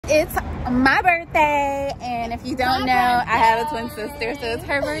it's my birthday, and if you don't know, I have a twin sister, so it's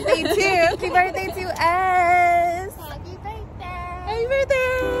her birthday too. Happy birthday to us. Happy birthday. Happy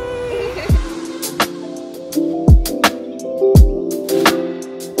birthday.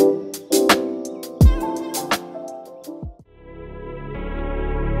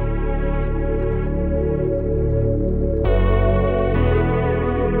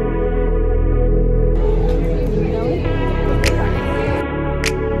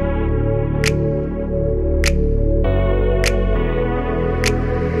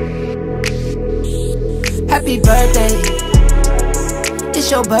 Happy birthday,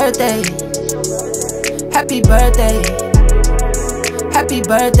 it's your birthday. Happy birthday, happy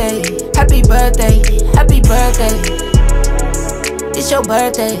birthday, happy birthday, happy birthday. It's your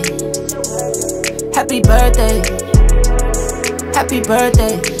birthday. Happy birthday, happy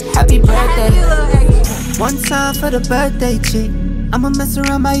birthday, happy birthday. One time for the birthday chick, I'ma mess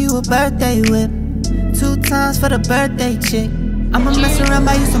around buy you a birthday whip. 2 times for the birthday chick, I'ma mess around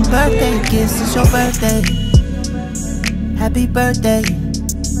buy you some birthday gifts. It's your birthday. Happy birthday,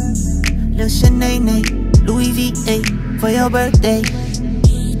 Lil Shanae, Louis V8 for your birthday.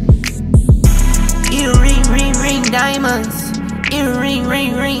 Earring, ring, ring, diamonds. Earring,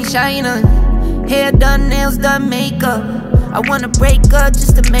 ring, ring, shining. Hair done, nails done, makeup. I wanna break up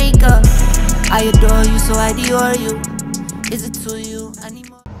just to make up. I adore you, so I Dior you. Is it to you? I need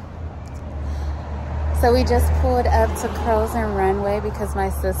more. So we just pulled up to Curls and Runway because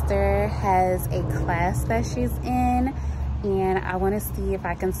my sister has a class that she's in, and I want to see if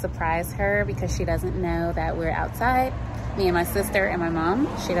I can surprise her because she doesn't know that we're outside. Me and my sister and my mom.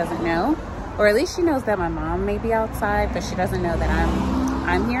 She doesn't know, or at least she knows that my mom may be outside, but she doesn't know that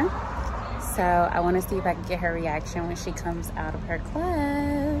I'm here. So I want to see if I can get her reaction when she comes out of her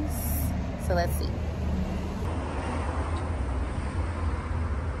class. So let's see.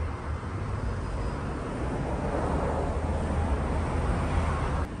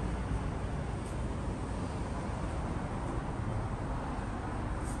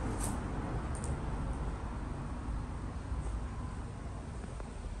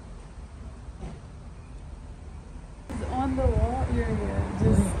 On the wall area,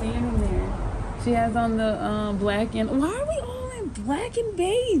 just standing there. She has on the black and why are we all in black and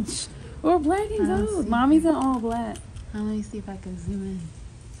beige or black and gold? Mommy's in all black. Let me see if I can zoom in.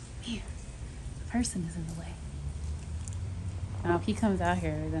 Here, the person is in the way. Now, if he comes out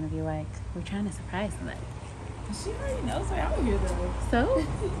here, we're gonna be like, we're trying to surprise somebody. She already knows we're out here though. So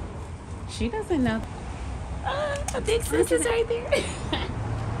she doesn't know. A big sis is right there.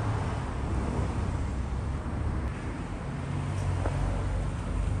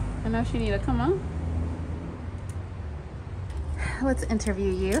 I know she need to come on. Let's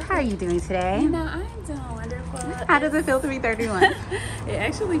interview you. How are you doing today? You know, I'm doing wonderful. How does it feel to be 31? It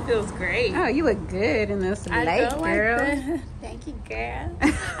actually feels great. Oh, you look good in this light, girl. Thank you, girl.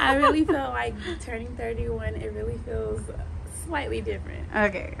 I really feel like turning 31, it really feels slightly different.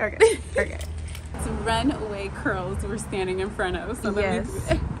 Okay. It's Runway Curls we're standing in front of. So yes.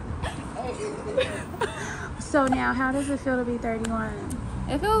 So now, how does it feel to be 31?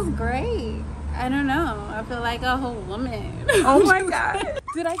 It feels great. I don't know. I feel like a whole woman. Oh my God.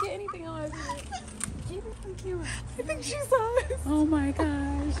 Did I get anything on? Give it some camera. I think she saw us. Oh my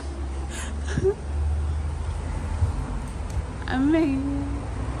gosh. Amazing.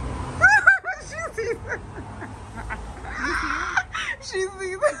 She sees it. She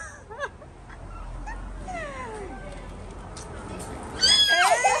sees it.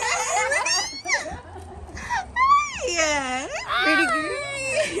 Yeah. Pretty good.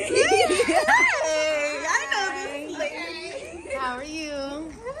 Hey, I know this lady. How are you?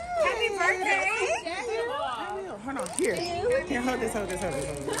 Happy birthday. Hold on, here. Here, hold this.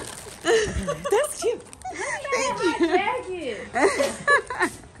 That's cute. Thank you.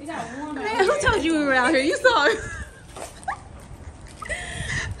 Man, who told you we were out here? You saw it.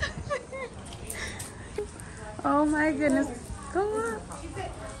 Oh my goodness. Go up.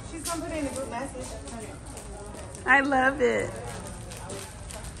 She's gonna put it in the group message. I love it.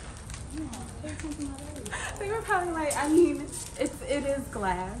 They were probably like, I mean, it is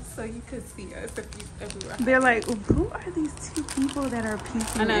glass, so you could see us if we were. They're like, who are these two people that are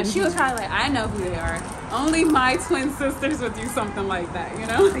peeking? I know. She was probably like, I know who they are. Only my twin sisters would do something like that, you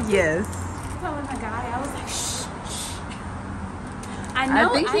know? Yes. Telling the guy, I was like, shh. I know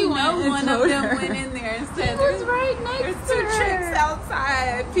one of them went in there and said, was right next there's 2 chicks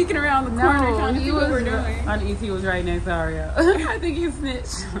outside peeking around the corner trying to see what we're doing. On ET was right next to Aria. I think he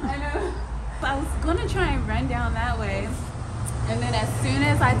snitched. I know. I was gonna try and run down that way, and then as soon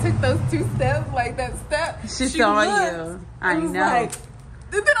as I took those 2 steps, like that step, she saw looked, you. I know. Like,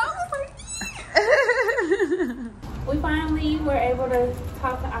 and then I we finally were able to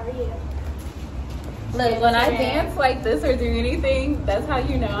talk to Aria. Look, when I dance like this or do anything, that's how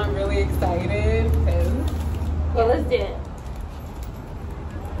you know I'm really excited. Well, let's do it.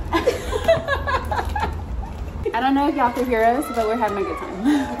 I don't know if y'all can hear us, but we're having a good time.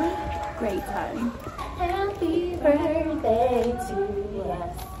 Great time. Happy birthday to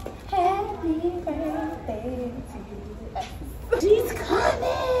us. Happy birthday to us. She's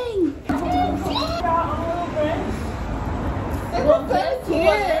coming! Well, good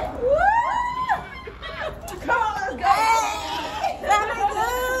here. Come on, let's go.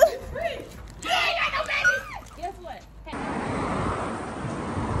 Guess what?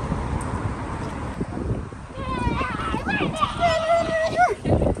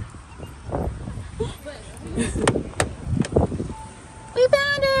 We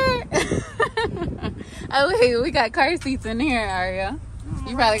found her! Oh wait, we got car seats in here, Aria.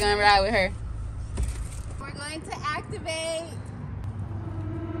 You probably gonna ride with her. We're going to activate.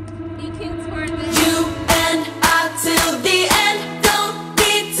 Be cute for this. You and I till the end. Don't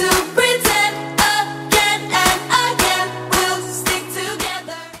need to pretend again and again. We'll stick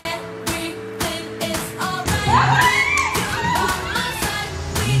together. Everything is alright. You're on my side.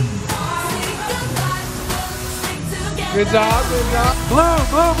 We won't say goodbye. We'll stick together. Good job, good job. Blow,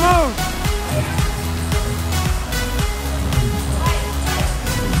 blow, blow.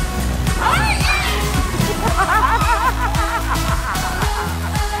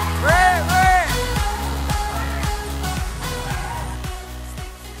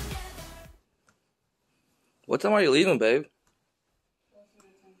 What time are you leaving, babe?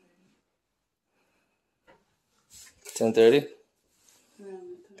 10:30?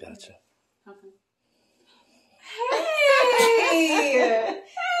 Gotcha. Hey!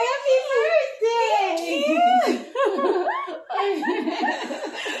 Happy birthday!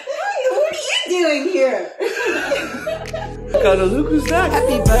 What are you doing here? What kind of look is that?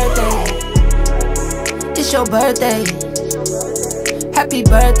 Happy birthday. It's your birthday. Happy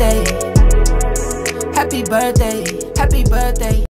birthday. Happy birthday. Happy birthday.